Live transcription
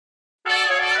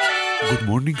Good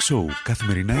Morning Show,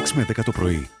 καθημερινά 6 με 10 το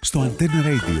πρωί, στο Antenna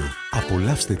Radio.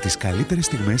 Απολαύστε τις καλύτερες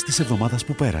στιγμές της εβδομάδας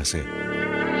που πέρασε.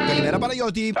 Καλημέρα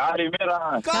Παναγιώτη.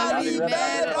 Καλημέρα.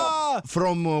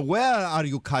 From where are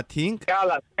you cutting?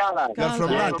 Καλά. From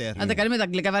later. Αν τα κάνουμε τα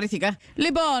αγγλικά βαρύθηκα.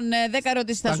 Λοιπόν, 10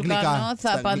 ερωτήσεις θα σου κάνω.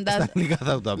 Θα απαντάς. Στα αγγλικά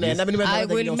θα το πεις. I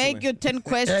will make you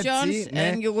 10 questions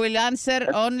and you will answer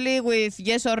only with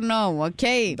yes or no,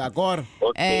 okay? D'accord.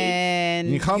 And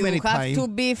In how you many have time? to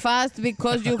be fast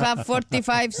because you have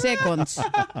 45 seconds.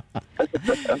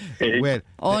 Well,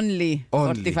 Only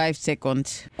Only. 45 seconds.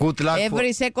 good luck.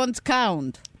 Every second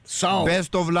count.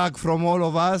 Best of luck from all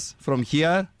of us from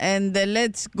here. And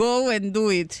let's go and do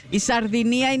it. Η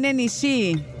Σαρδινία είναι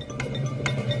νησί.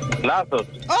 Λάθος.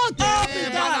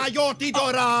 Παναγιώτη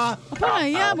τώρα!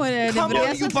 Παναγιά μου, ρε, Come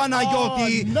on, you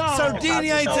Παναγιώτη!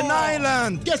 Sardinia, it's an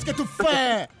island! Qu'est-ce que tu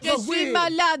fais? Je suis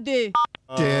malade.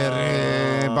 Και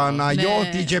ρε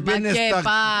Παναγιώτη και μα πένες και τα...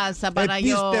 πάσα,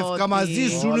 Παναγιώτη. Επίστευκα μαζί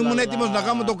σου, ήμουν έτοιμος να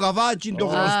κάνω το καβάτσι, το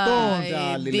γνωστό.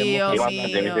 Άι, Dio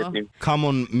mio. Come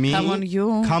on me, Come on you.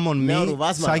 come on Ναι, ο me,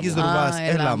 Ρουβάς, Σάκης μάνα Ρουβάς, Α,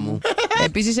 έλα μου.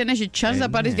 Επίσης έχει chance να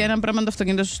πάρεις για έναν πράγμα το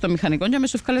αυτοκίνητο σου στο μηχανικό και να με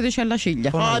σου βγάλετε και άλλα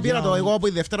χίλια. Α, πήρα το εγώ από η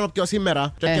Δευτέρα πιο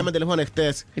σήμερα. Και έπιαμε τηλέφωνο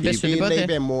χτες. Είπες σου τίποτε?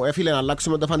 Είπε μου, έφυλε να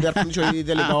αλλάξουμε το φαντιάρκονισο ή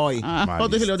τελικά όχι.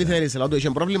 Τότε ήθελε ό,τι θέλεις, αλλά όταν είχε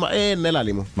πρόβλημα, ναι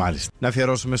λαλί μου. Μάλιστα. Να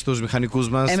αφιερώσουμε στους μηχανικούς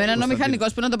μας. Εμένα είναι ο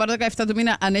μηχανικός που να το πάρω 17 του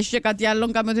μήνα. Αν έχει και κάτι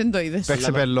άλλο, κάμε ότι δεν το είδες.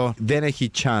 Παίξε πελό. Δεν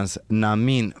έχει chance να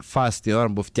μην φας την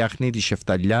ώρα που φτιάχνει τη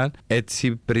σεφταλιά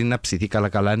έτσι πριν να ψηθεί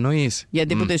καλά εννοείς.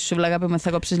 Γιατί που το σούβλα αγάπη μου θα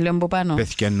κόψεις λίγο από πάνω.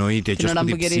 Πέθηκε εννοείται και Την ώρα όσο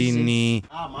που την γυρίζει. ψήνει.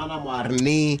 Α, μάνα μου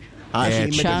αρνεί. Άχι με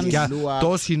chance. την γυλούα.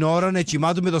 Τόση ώρα να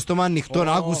κοιμάτου με το στόμα ανοιχτό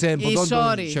να άκουσε Ή ποτόν τον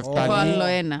sorry, έχω σεφταλί. άλλο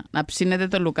ένα. Να ψήνετε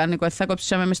το λουκάνικο, θα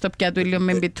κόψαμε μες στο πιάτο ήλιο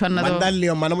με μπιτουά να το...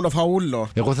 Μαντάλιο, μάνα μου το φαούλο.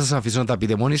 Εγώ θα σας αφήσω να τα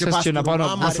πείτε μόνοι Και σας πας και να του πάω να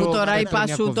μάμα, Αφού ακούσω τώρα είπα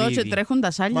Πέτρον σου το και Ιακωβίδη. τρέχουν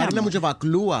τα σάλια Μαρίνα μου μου. και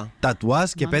βακλούα.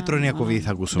 Τατουάζ και Πέτρον Ιακωβίδη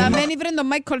θα ακούσουμε. Τα μένει βρε τον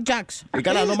Μάικλ Τζάκσον.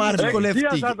 Καλά, το Μάρλι. Δυσκολεύτηκε.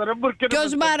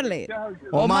 Ποιος Μάρλεϊ?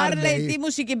 Ο Μάρλεϊ τι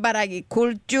μουσική παράγει?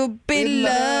 Κουλτσουπίλα.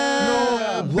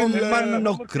 Woman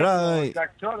no cry.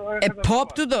 Pop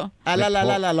τούτο. Αλλά.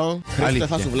 Χρήστε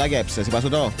θα σουβλάκια έψες, είπα σου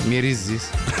το. Μυρίζεις.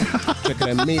 Και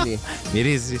κρεμμύδι.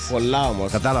 Μυρίζεις. Πολλά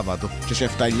όμως. Κατάλαβα το. Και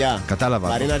σεφταλιά. Κατάλαβα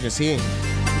το. Μαρίνα και εσύ.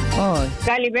 Όχι.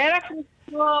 Καλημέρα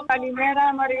Χριστό, καλημέρα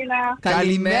Μαρίνα.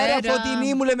 Καλημέρα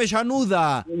Φωτεινή μου λέμε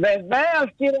Σανούδα. Βεβαίως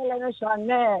κύριε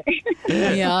Λεμεσανέ.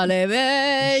 Μια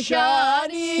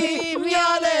λεβέσιανη, μια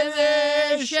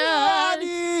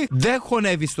λεβέσιανη. Δεν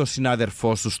χωνεύεις τον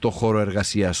συνάδελφό σου στο χώρο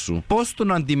εργασίας σου. Πώς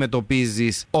τον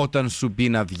αντιμετωπίζεις όταν σου πει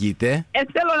να βγείτε?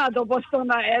 Θέλω να το πω στον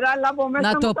αέρα, αλλά από μέσα Να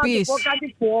μου το θα πεις. του πω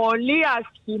κάτι πολύ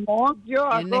άσχημο. Πιο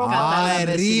Είναι ακόμα.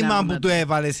 κατάλαβες, Ρήμα συνάμα που του. του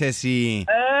έβαλες εσύ.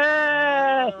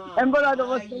 Δεν μπορώ να το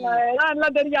πω στον αέρα, αλλά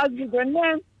ταιριάζει το ναι.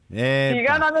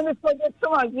 Σιγά να μην ευκολέψω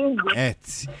μαζί μου.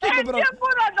 Έτσι. Δεν μπορώ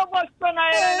να το πω στον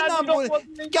αέρα, να του το πω.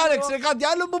 Κι άλλαξε κάτι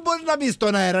άλλο που μπορείς να πεις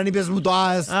στον αέρα, αν είπες μου το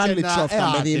ας. Άλλη τσόφτα,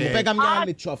 παιδί μου. Πέκα μια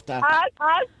άλλη τσόφτα.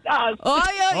 Ας.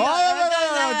 Όχι, όχι.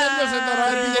 Τέλειωσε τώρα,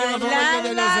 πήγαινε με αυτό και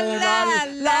τέλειωσε.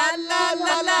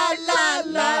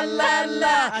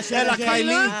 Έλα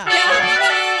Καϊλή.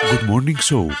 Good Morning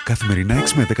Show, καθημερινά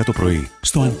 6 με 10 το πρωί,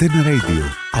 στο Antenna Radio.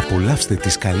 Απολαύστε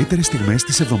τις καλύτερες στιγμές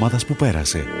της εβδομάδας που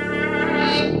πέρασε.